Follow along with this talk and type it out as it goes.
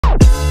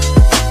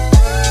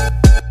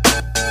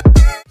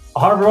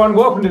Hi everyone,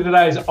 welcome to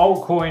today's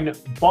Altcoin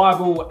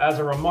Bible. As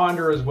a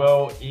reminder as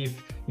well,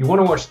 if you want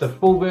to watch the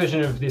full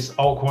version of this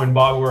Altcoin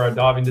Bible where I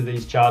dive into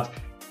these charts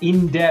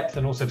in depth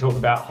and also talk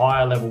about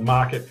higher level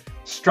market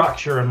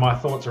structure and my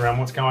thoughts around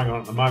what's going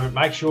on at the moment,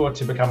 make sure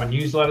to become a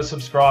newsletter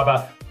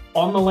subscriber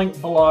on the link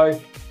below.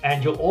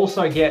 And you'll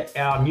also get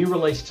our new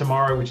release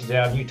tomorrow, which is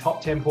our new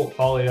top 10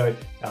 portfolio,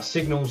 our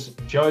signals,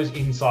 Joe's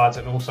insights,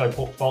 and also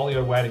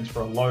portfolio weightings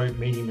for a low,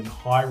 medium, and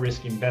high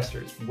risk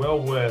investor. It's well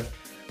worth,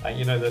 I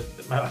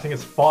think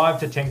it's 5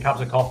 to 10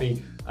 cups of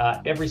coffee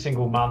every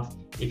single month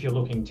if you're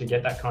looking to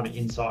get that kind of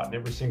insight. And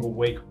every single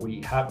week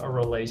we have a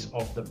release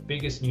of the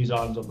biggest news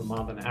items of the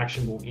month and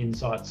actionable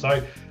insights.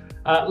 So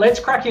let's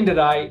crack in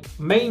today.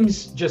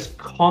 Memes just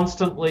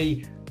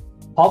constantly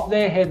pop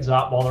their heads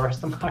up while the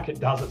rest of the market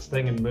does its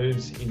thing and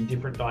moves in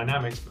different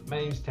dynamics. But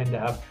memes tend to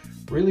have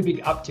really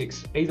big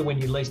upticks either when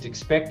you least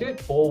expect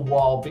it or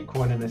while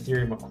Bitcoin and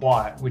Ethereum are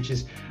quiet, which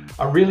is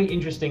a really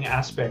interesting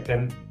aspect.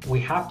 And we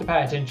have to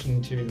pay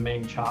attention to the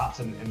meme charts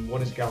and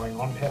what is going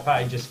on.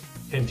 Pepe just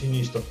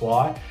continues to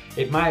fly.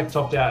 It may have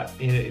topped out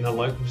in a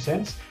local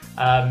sense.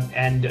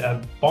 And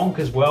Bonk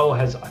as well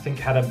has, I think,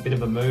 had a bit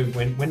of a move.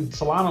 When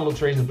Solana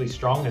looks reasonably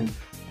strong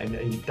and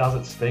it does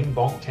its thing,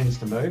 Bonk tends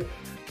to move.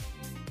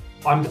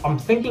 I'm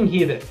thinking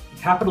here that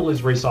capital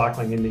is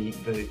recycling in the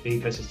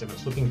ecosystem.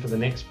 It's looking for the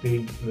next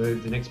big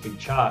move, the next big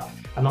chart.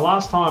 And the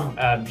last time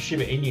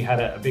SHIB A had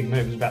a big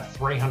move, it was about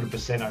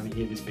 300% over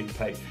here, this big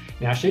peak.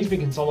 Now she's been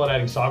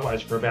consolidating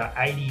sideways for about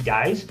 80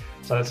 days.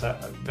 So that's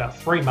about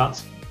 3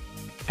 months.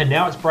 And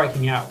now it's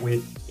breaking out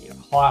with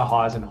higher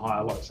highs and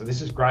higher lows. So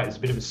this is great. There's a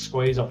bit of a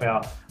squeeze off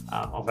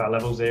our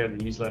levels there in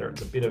the newsletter.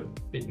 It's a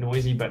bit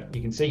noisy, but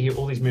you can see here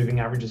all these moving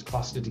averages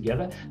clustered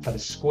together. So to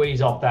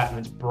squeeze off that, and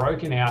it's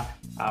broken out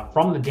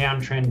from the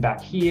downtrend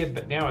back here,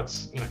 but now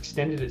it's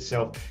extended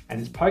itself and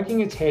it's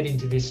poking its head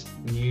into this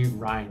new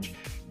range.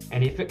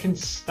 And if it can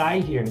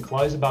stay here and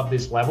close above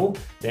this level,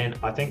 then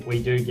I think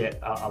we do get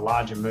a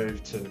larger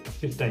move to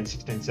 15,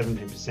 16,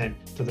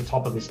 17% to the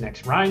top of this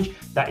next range.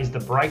 That is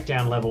the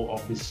breakdown level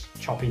of this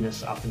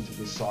choppiness up into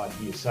this side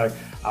here. So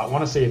I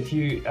want to see a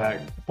few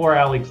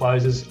 4-hourly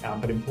closes,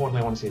 but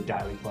importantly, I want to see a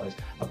daily close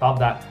above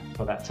that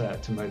for that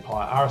to move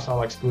higher. RSI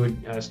looks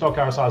good. Stock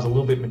RSI is a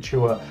little bit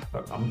mature,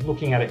 but I'm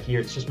looking at it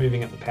here. It's just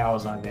moving at the power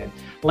zone there.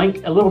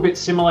 Link, a little bit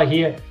similar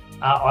here.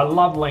 I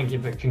love Link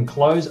if it can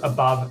close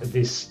above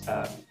this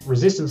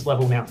resistance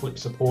level, now flip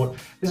support.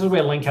 This is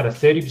where Link had a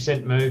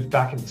 30% move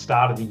back at the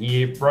start of the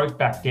year, broke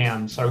back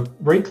down. So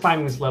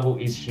reclaiming this level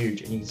is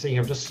huge. And you can see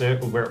I've just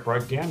circled where it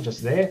broke down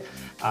just there.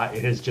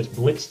 It has just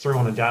blitzed through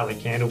on a daily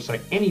candle. So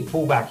any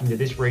pullback into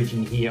this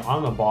region here,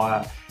 I'm a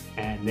buyer.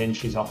 And then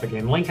she's off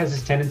again. Link has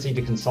this tendency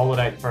to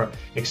consolidate for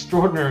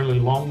extraordinarily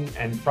long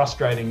and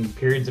frustrating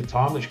periods of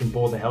time, which can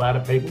bore the hell out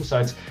of people. So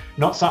it's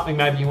not something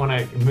maybe you want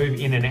to move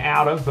in and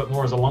out of, but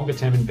more as a longer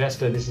term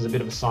investor, this is a bit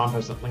of a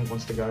signpost that Link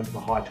wants to go into the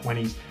high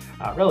 20s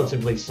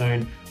relatively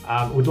soon.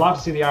 Would love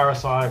to see the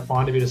RSI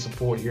find a bit of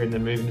support here and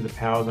then move into the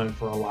power zone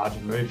for a larger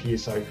move here.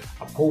 So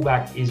a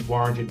pullback is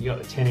warranted. You got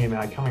the 10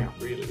 EMA coming up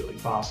really, really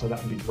fast. So that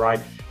would be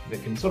great. If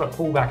it can sort of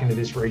pull back into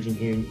this region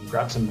here and you can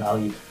grab some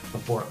value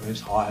before it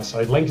moves higher.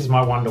 So Link is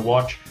my one to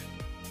watch.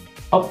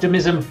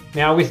 Optimism.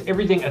 Now with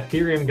everything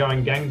Ethereum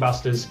going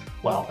gangbusters,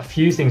 well, a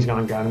few things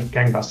going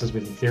gangbusters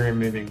with Ethereum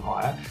moving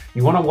higher,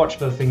 you want to watch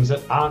for the things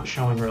that aren't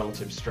showing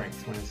relative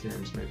strength when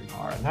Ethereum's moving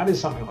higher. And that is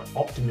something like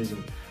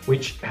Optimism,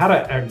 which had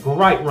a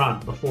great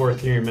run before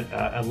Ethereum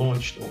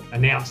launched or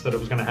announced that it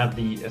was going to have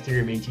the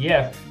Ethereum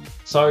ETF.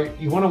 So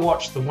you want to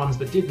watch the ones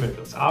that did move.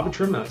 It's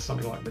Arbitrum, that's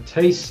something like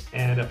Matisse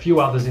and a few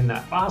others in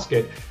that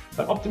basket.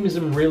 But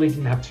Optimism really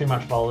didn't have too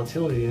much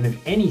volatility. And if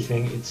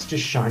anything, it's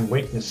just shown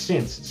weakness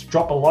since. It's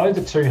dropped below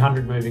the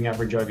 200 moving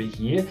average over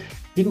here.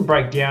 Didn't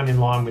break down in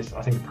line with,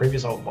 I think, the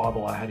previous Alt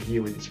Bible I had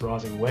here with its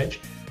rising wedge,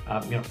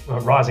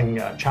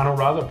 rising channel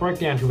rather. It broke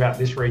down to about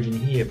this region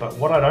here. But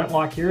what I don't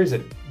like here is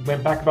it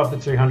went back above the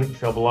 200,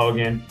 fell below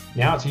again.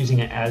 Now it's using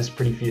it as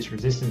pretty fierce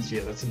resistance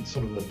here. That's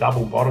sort of the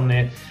double bottom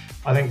there.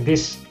 I think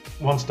this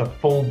wants to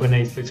fall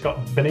beneath. It's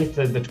got beneath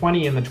the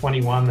 20 and the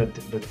 21,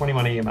 the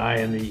 21 EMA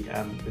and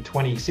the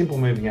 20 simple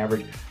moving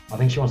average. I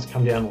think she wants to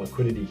come down to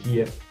liquidity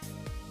here.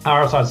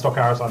 RSI and stock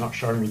RSI not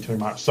showing me too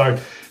much. So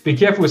be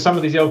careful with some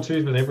of these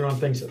L2s, but everyone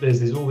thinks that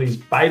there's all these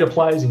beta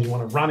plays and you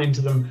want to run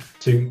into them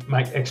to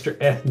make extra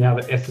ETH. Now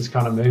that ETH is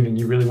kind of moving,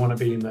 you really want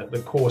to be in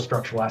the core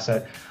structural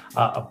asset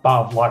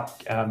above, like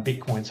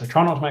Bitcoin. So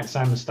try not to make the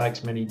same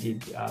mistakes many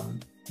did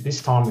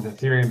this time with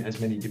Ethereum as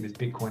many did with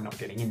Bitcoin, not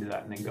getting into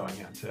that and then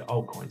going out to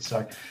altcoins.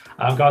 So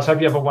guys, hope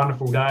you have a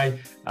wonderful day.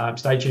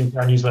 Stay tuned for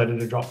our newsletter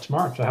to drop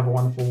tomorrow. So have a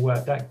wonderful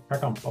day.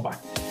 Crack on.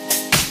 Bye-bye.